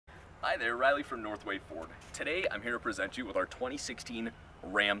Hi there, Riley from Northway Ford. Today I'm here to present you with our 2016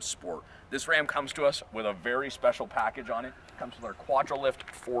 Ram Sport. This Ram comes to us with a very special package on it. It comes with our Quadra-Lift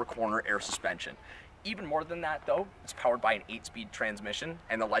 4-corner air suspension. Even more than that though, it's powered by an 8-speed transmission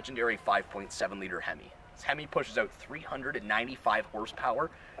and the legendary 5.7-liter Hemi. This Hemi pushes out 395 horsepower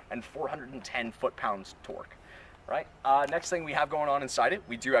and 410 foot-pounds torque. Right? Next thing we have going on inside it,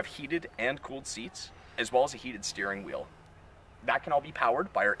 we do have heated and cooled seats, as well as a heated steering wheel. That can all be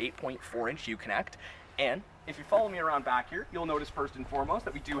powered by our 8.4-inch Uconnect. And if you follow me around back here, you'll notice first and foremost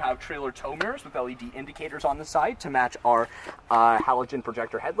that we do have trailer tow mirrors with LED indicators on the side to match our halogen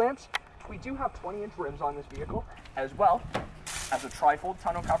projector headlamps. We do have 20-inch rims on this vehicle, as well as a trifold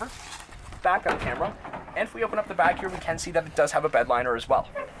tonneau cover, backup camera, and if we open up the back here, we can see that it does have a bed liner as well.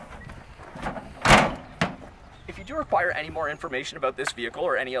 If you do require any more information about this vehicle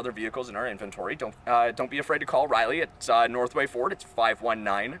or any other vehicles in our inventory, don't be afraid to call Riley at Northway Ford. It's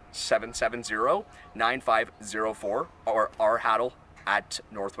 519-770-9504 or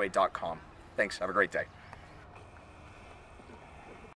rhaddle@northway.com. Thanks. Have a great day.